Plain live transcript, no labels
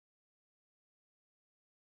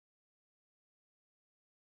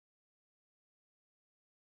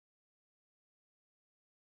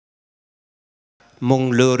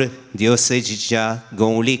मंगलोर दिओसेजीच्या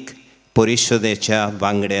गवळीक परिशदेच्या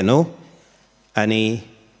वांगड्यानो आनी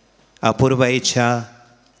अपुर्बायेच्या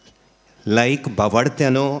लायक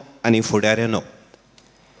भावार्थ्यानो आनी फुडाऱ्यानो,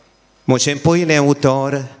 म्हजें पयलें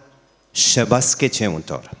उतर शबासकेचें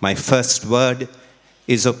उतर. My first word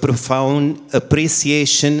is a profound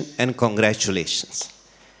appreciation and congratulations.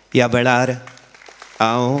 ह्या वेळार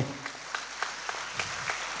हांव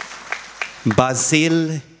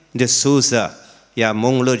बासिल de Souza ह्या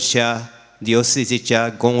मंगलोरच्या दिओसेजीच्या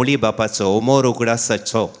गवळी बापाचो उमोर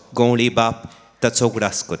उगडासाचो गवळी बाप ताचो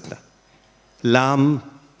उगडास करता. लांब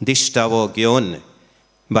दिश्टावो घेवन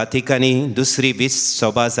वातिकानी दुसरी वीस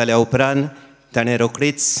सभा जाल्या उपरांत ताणें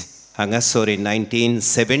रोखडीच हांगासर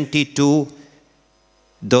 1972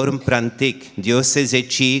 दोन प्रांतीक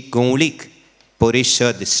दिओसेजेची गवळीक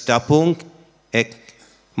परिशद स्थापूंक एक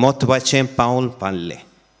म्हत्वाचें पावल मारलें.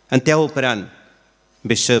 आनी त्या उपरांत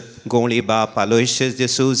बिशप गवळी बाप आलोयशियस de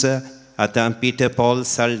Souza, आतां पीटर पॉल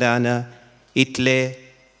साल्डाना, इतले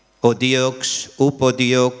अध्यक्ष,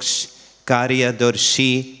 उपाध्यक्ष,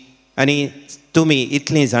 कार्यदर्शी आनी तुमी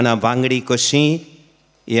इतलीं जाणां वांगडी कशीं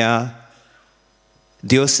ह्या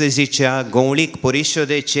दिओसेजीच्या गवळीक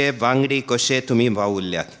परिशदेचे वांगडी कशे तुमी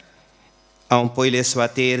वावुरल्यात. हांव पयले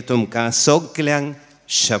सुवातेर तुमकां सगल्यांक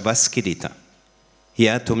शबासकी दितां.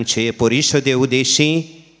 ह्या तुमचे परिशदे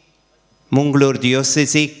उदेशी मंगलोर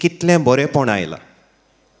दिओसेजीक कितलें बरेंपण आयलां,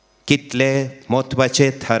 कितले म्हत्वाचे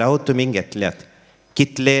थाराव तुमी घेतल्यात,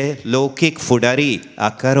 कितले लौकीक फुडारी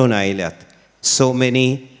आकारून आयल्यात. So many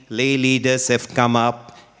lay leaders have come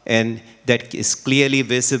up, and that is clearly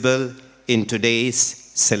visible in today's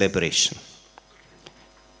celebration.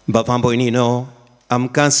 बाबा भयणीनो,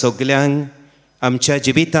 आमकां सगल्यांक आमच्या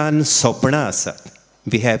जिवितांत स्वप्नां आसात.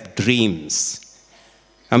 We have dreams.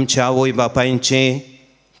 आमच्या आवय बापायचें,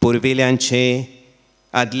 पुर्विल्यांचें,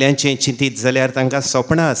 आदल्यांचें चिंतीत जाल्यार तांकां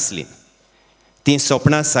स्वप्नां आसलीं. तीं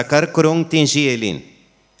स्वप्नां साकार करूंक तीं जियेलीं,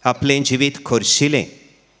 आपलें जिवीत खोर्शिलें.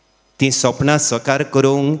 तीं स्वप्नां साकार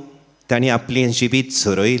करूंक तांणी आपलें जिवीत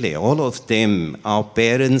झरोयलें. All of them, our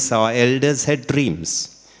parents, our elders had dreams.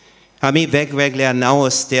 आमी वेगवेगळ्या नांव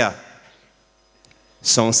आसत्या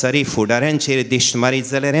संवसारी फुडाऱ्यांचेर दिश्ट मारीत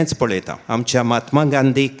जाल्यार हेंच पळयता. आमच्या महात्मा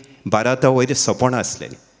गांधीक भारता वयर सपन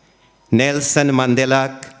आसलेलें. नेल्सन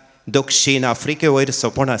मांडेलाक दक्षिण आफ्रिके वयर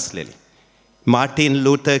सपन आसलेलें. मार्टीन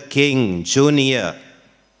लुथर किंग जुनियर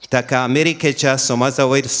ताका अमेरिकेच्या समाजा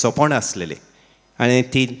वयर सपन आसलेलें.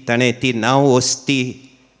 आनी ताणें ती नांव वस्ती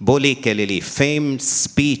बोली केलेली. Famed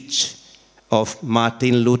speech of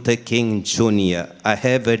Martin Luther King Jr. I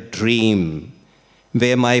have a dream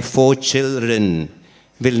where my 4 children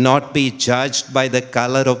will not be judged by the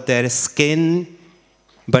color of their skin,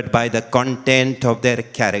 but by the content of their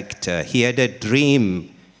character. He had a dream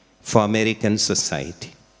for American society.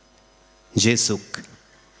 जेसूक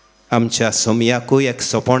आमच्या सोमयाकूय एक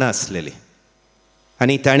सपन आसलेलें.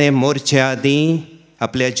 आनी ताणें मरचे आदीं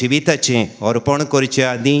आपल्या जिविताचें अर्पण करचे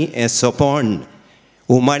आदीं हें सपन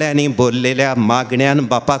उमाड्यांनी भरलेल्या मागण्यान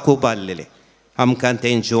बापाकू बारलेलें. आमकां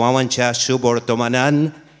तें जुवांवांच्या शुभ वर्तमानान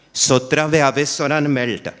 17व्या आवेसोरान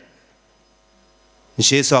मेळटा.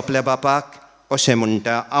 जेसू आपल्या बापाक अशें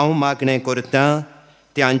म्हणटा, हांव मागणें करतां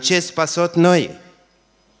त्यांचेच पासत न्हय,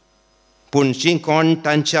 पूण जीं कोण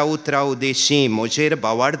तांच्या उतरां उदेशीं म्हजेर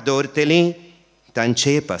भावार्थ दवरतलीं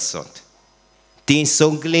तांचे पासत. तीं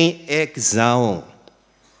सगलीं एक जावं.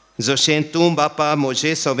 जशें तूं बापा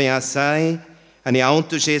म्हजें सोबें आसाय आनी हांव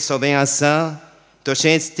तुजें सोबें आसा,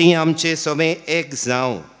 तशेंच तीं आमचें सोबें एक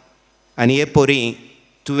जावं. आनी हे पोरी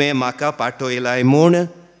तुवें म्हाका पाठयलाय म्हूण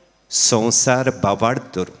संवसार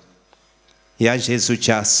भावार्थ धरूं. ह्या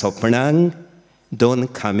जेजूच्या सपनांक 2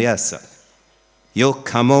 खांबे आसात. ह्यो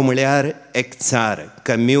खांबो म्हळ्यार एकचार,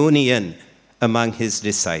 कम्युनियन अमंग हिज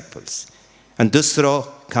डिसायपल्स. आनी दुसरो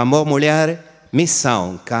खांबो म्हळ्यार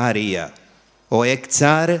मिसांव, कार्य. हो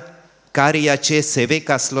एकचार कार्याचे सेवेक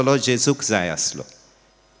आसलेलो जेजूक जाय आसलो.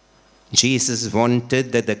 Jesus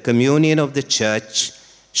wanted that the communion of the church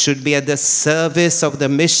should be at the service of the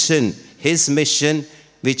mission, his mission,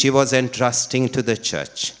 which he was entrusting to the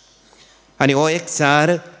church. आनी हो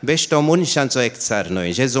एकचार बेश्टो मनशांचो एकचार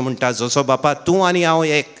न्हय. जेजू म्हणटा, जसो बापा तूं आनी हांव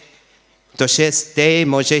एक, तशेंच ते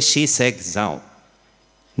म्हजे शीस एक जावं.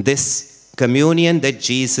 This communion that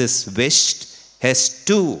Jesus wished has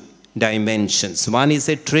 2 dimensions. One is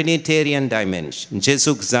a Trinitarian dimension.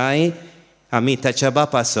 जेजूक जाय आमी ताच्या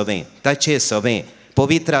बापा सोबें, ताचे सोबें,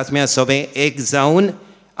 पवित्र आत्म्या सोबें एक जावन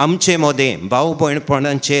आमचे मदें भाव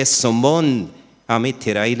भयणपणांचे संबंद आमी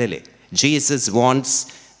थिरायलेले. Jesus wants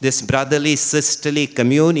this brotherly, sisterly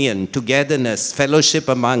communion, togetherness, fellowship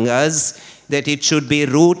among us, that it should be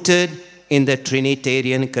rooted in the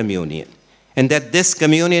Trinitarian communion. And that this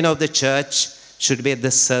communion of the church should be at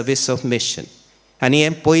the service of mission. आनी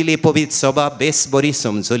हें पयली पवित्र सभा base बरी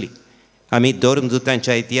समजली. आमी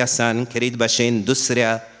धर्मदूतांच्या इतिहासान खेरीत भाशेन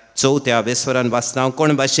दुसऱ्या चवथ्या वेस्वरान वाचता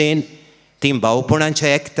कोण भाशेन ती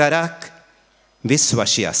भावपणाच्या एकठाराक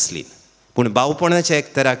विस्वाशी आसली. पूण भावपणाच्या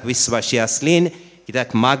एकठाराक विस्वाशी आसली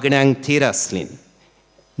कित्याक मागण्यांक थीर आसली.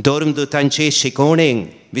 धर्मदूतांचे शिकवणेक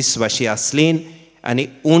विस्वाशी आसली आनी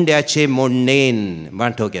उंड्याचे मोडणेन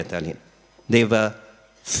वांटो घेताली. They were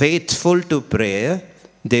faithful to prayer.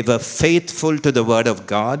 They were faithful to the word of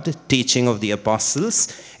God, teaching of the apostles,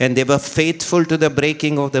 and they were faithful to the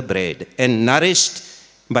breaking of the bread. And nourished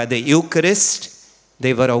by the Eucharist,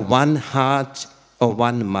 they were of one heart, of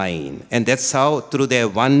one mind. And that's how, through their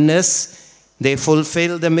oneness, they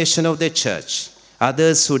fulfilled the mission of the church.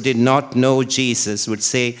 Others who did not know Jesus would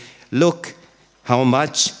say, look how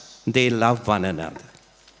much they love one another.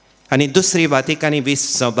 आणि दुसरी वातिकानी वीस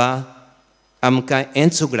सभा आमकां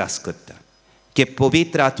हेंच उगडास करता की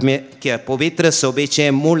पवित्र सोबेचें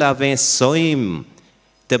मूळ हांवें Soyam.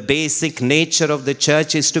 The basic nature of the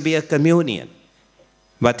church is to be a communion.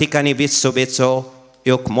 वातिकानी वीस सोबेचो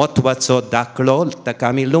एक म्हत्वाचो दाखलो ताका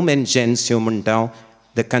आमी lumen gentium म्हणटा.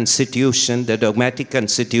 The constitution, the dogmatic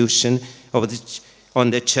constitution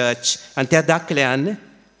on the church. आनी त्या दाखल्यान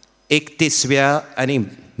 31व्या आनी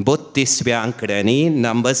 32व्या आंकड्यांनी,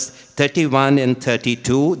 Numbers 31 and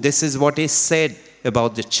 32, this is what is said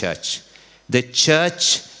about the church. The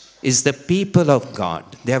church is the people of God,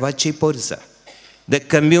 देवाची पुरजा. The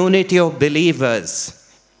community of believers,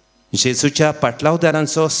 जेजूच्या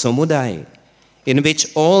पाटलावदारांचो समुदाय, in which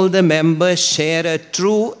all the members share a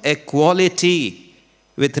true equality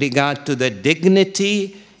with regard to the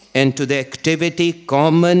dignity and to the activity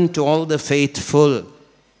common to all the faithful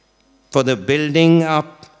for the building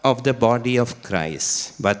up of the body of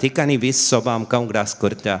Christ. वातिकानी वीस सभा आमकां उगडास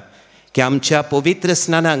करता की आमच्या पवित्र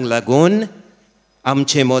स्नानाक लागून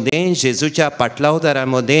आमचे मदें जेजूच्या पाटलावदारा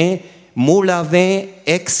मदें मुळावें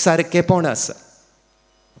एक सारकेपण आसा.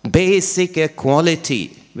 Basic equality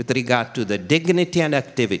with regard to the dignity and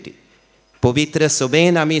activity. पवित्र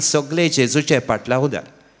सभेन आमी सगळे जेजूचे पाटलावदार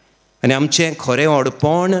आनी आमचें खरें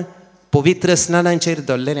ओडपण पवित्र स्नानांचेर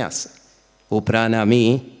दवरलेलें आसा. उपरांत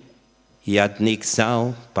आमी याज्ञीक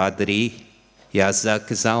जावं, पाद्री,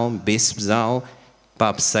 याजक जावं, बिस्प जावं,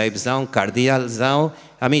 पापसाहेब जावं, कार्दियाल जावं,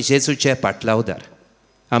 आमी जेजूचे पाटलावदार.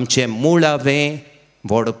 आमचें मुळावें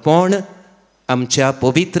व्हडपण आमच्या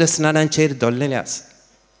पवित्र स्नानांचेर दवरलेलें आसा.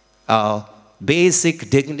 Our basic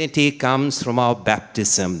dignity comes from our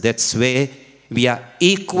baptism. That's where we are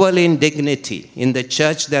equal in dignity. In the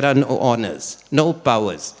church there are no honors, no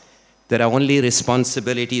powers. There are only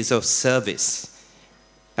responsibilities of service.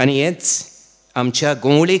 आनी हेंच आमच्या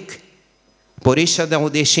गोंवळीक परिशदा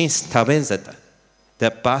उदेशी स्थापन जाता. The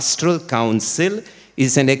pastoral council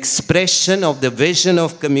is an expression of the vision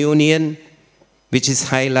of communion which is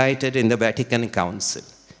highlighted in the Vatican Council.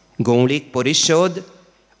 गोंवळीक परिशद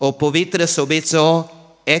हो पवित्र सोबेचो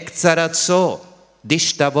एकचाराचो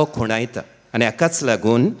दिश्टावो खुणायता. आनी हाकाच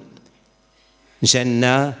लागून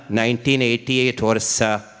जेन्ना 1988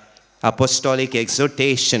 वर्सा apostolic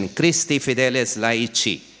exhortation, Christi Fidelis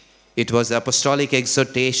Laici. It was apostolic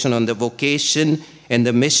exhortation on the vocation and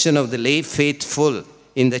the mission of the lay faithful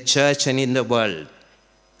in the church and in the world.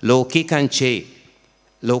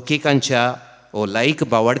 लौकिकांच्या ओ लायक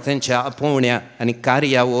भावार्थ्यांच्या आपोवण्या आनी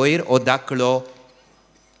कार्या वयर हो दाखलो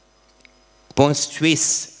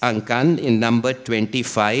 25 अंकान in number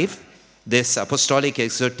 25. This apostolic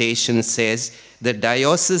exhortation says, the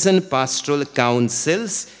diocesan pastoral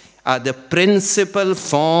councils are the principal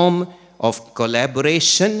form of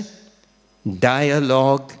collaboration,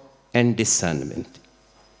 dialogue and discernment.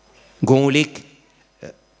 गोंवळीक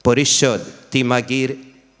परिशद ती मागीर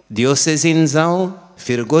दियोसेसीन जावं,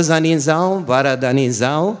 फिरगोजांनी जावं, वारादांनी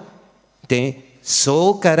जावं, तें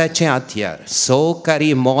सहकाराचें हातयार,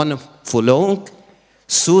 सहकारी मोन फुलोवंक,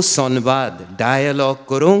 सुसंवाद, डायलॉग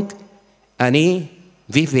करूंक आनी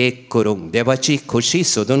विवेक करूंक, देवाची खोशी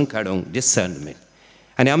सोदून काडूंक, डिसर्नमेंट.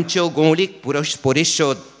 आनी आमच्यो गोंवळीक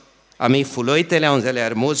परिशद आमी फुलोयतले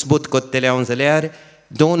जाल्यार, मजबूत करतले जाल्यार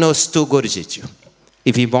दोन वस्तू गरजेच्यो.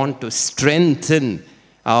 If we want to strengthen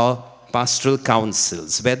our pastoral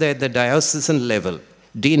councils, whether at the diocesan level,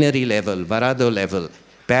 deanery level, varado level,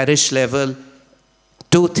 parish level,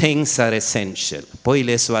 two things are essential.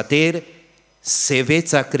 पयले सुवातेर सेवे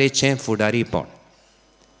चाकरेचें फुडारीपण.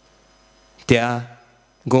 त्या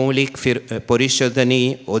गोंवळीक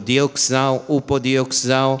परिशदांनी अध्यक्ष जावं, उपअध्यक्ष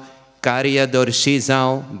जावं, कार्यदर्शी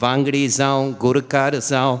जावं, वांगडी जावं, गुरकार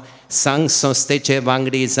जावं, सांग संस्थेचे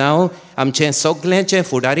वांगडी जावं, आमचें सगळ्यांचें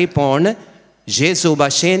फुडारीपण जेजू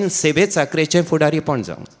भाशेन सेवे चाकरेचें फुडारीपण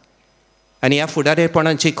जावंक. आनी ह्या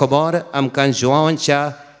फुडारीपणाची खबर आमकां जुआंच्या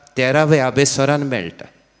 13वे आबेसोरान मेळटा.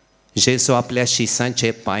 जेजू आपल्या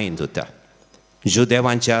शिसांचे पांय धुता.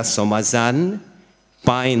 जुदेवांच्या समाजान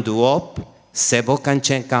पांय धुवप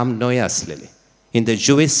सेवकांचें काम न्हय आसलेलें. In the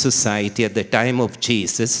Jewish society at the time of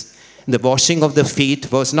Jesus, the washing of the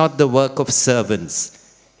feet was not the work of servants,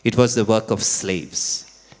 it was the work of slaves.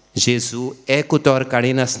 जेजू एक उतर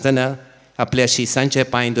काडिनासतना आपल्या शिसांचे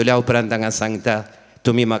पांय धुल्या उपरांत तांकां सांगता,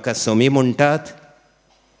 तुमी म्हाका सोमी म्हणटात,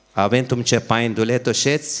 हांवें तुमचे पांय धुले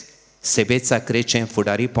तशेंच सेवे चाकरेचें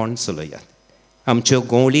फुडारीपण चलयात. आमच्यो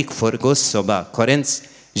गोंवळीक फरगोस सोबा खरेंच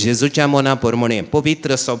जेजूच्या मोना प्रमाणें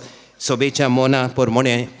पवित्र सोबेच्या मोना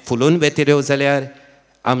प्रमाणें फुलून वेतिल्यो जाल्यार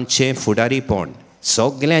आमचें फुडारीपण,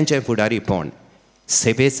 सगल्यांचें फुडारीपण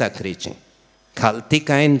सेवे चाकरेचें,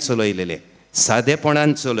 खालतीकायेन चलयलेलें,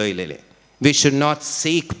 सादेपणान चलयलेलें. We should not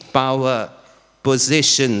seek power,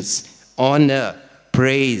 positions, honor,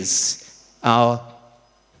 praise. Our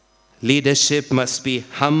leadership must be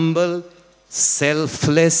humble,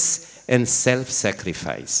 selfless, and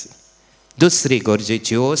self-sacrificing. दुसरी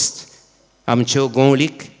गरजेची वस्त, आमच्यो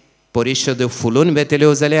गोंवळीक परिशद फुलून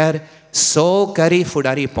वेतल्यो जाल्यार सहकारी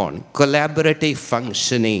फुडारीपण, collaborative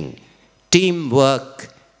functioning, teamwork,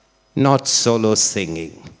 not solo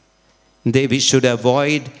singing. We should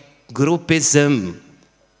avoid groupism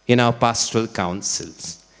in our pastoral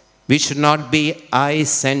councils. We should not be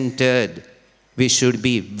I-centered. We should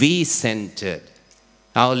be we-centered.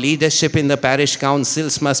 Our leadership in the parish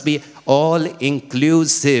councils must be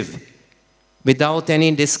all-inclusive, without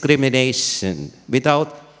any discrimination,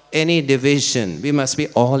 without any division. We must be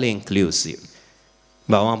all-inclusive.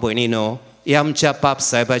 भावां भयणीनो, हें आमच्या पाप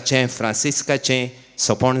साहेबाचें फ्रांसिस्काचें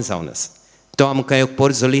सोपण जावन आसा. तो आमकां एक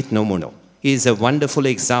पोरजोलीत नमुनो. He is a wonderful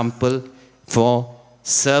example for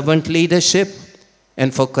servant leadership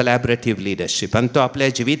and for collaborative leadership. आनी तो आपल्या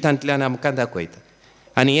जिवितांतल्यान आमकां दाखयता.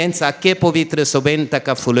 आनी हेंच आख्खे पवित्र सोबेन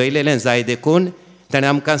ताका फुलयलेलें जाय देखून ताणें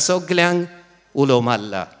आमकां सगल्यांक उलो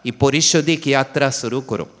मारला ही परिशोदीक यात्रा सुरू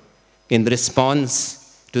करूंक. In response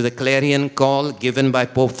to the clarion call given by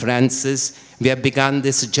Pope Francis, we have begun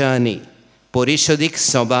this journey. परिशोदीक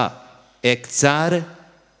सोबा एकचार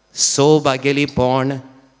सौभाग्यलीपण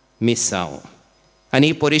मिसांव.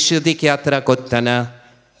 आनी परिशोदीक यात्रा करतना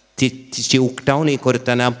तिची उक्तावणी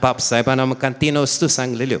करतना पाप साहेबान आमकां 3 वस्तू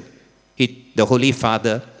सांगलेल्यो. The Holy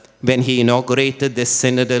Father, when he inaugurated this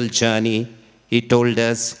synodal journey, he told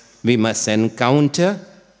us we must encounter,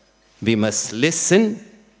 we must listen,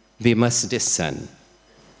 we must discern.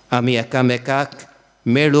 आमी एकामेकाक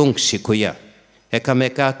मेळूंक शिकुया,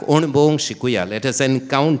 एकामेकाक अणभवूंक शिकुया. Let us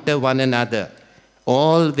encounter one another,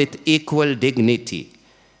 all with equal dignity.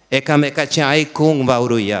 एकामेकाचें आयकूंक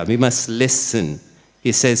वावरुया. We must listen.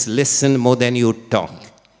 He says, listen more than you talk.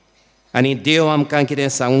 आनी देव आमकां कितें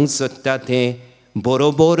सांगूंक सोदता तें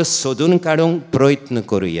बरोबर सोदून काडूंक प्रयत्न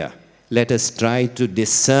करुया. Let us try to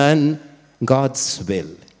discern God's will.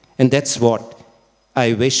 And that's what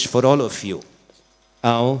I wish for all of you.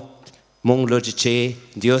 हांव मंगलोरचे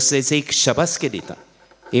दियोसेसीक शाबासकी दिता.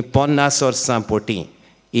 ही 50 वर्सां पोटी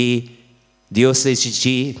ही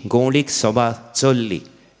दियोसेसीची गोंवळीक सभा चल्ली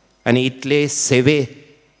आनी इतले सेवे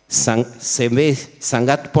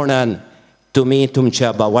सांगातपणान तुमी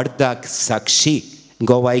तुमच्या भावार्थाक साक्षी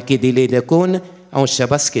गोवायकी दिली देखून हांव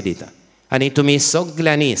शाबासकी दिता. आनी तुमी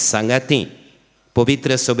सगल्यांनी सांगाती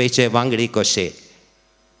पवित्र सभेचे वांगडी कशे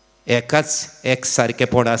एक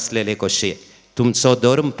सारकेपण आसलेले कशे तुमचो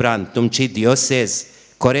धर्म प्रांत तुमची दियोसेस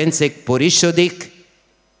खरेंच एक परिशोदीक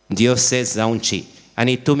दियोसेस जावची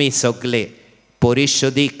आनी तुमी सगळे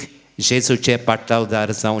परिशोदीक जेजूचे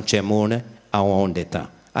पाटलावदार जावचे म्हूण हांव दिता.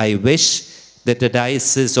 I wish that the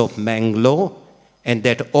Diocese of Mangalore and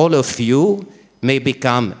that all of you may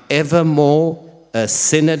become ever more a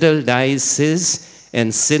synodal diocese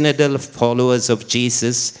and synodal followers of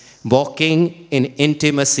Jesus, walking in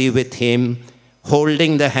intimacy with Him,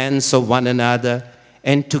 holding the hands of one another,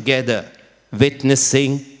 and together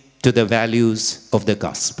witnessing to the values of the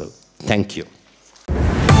gospel. Thank you.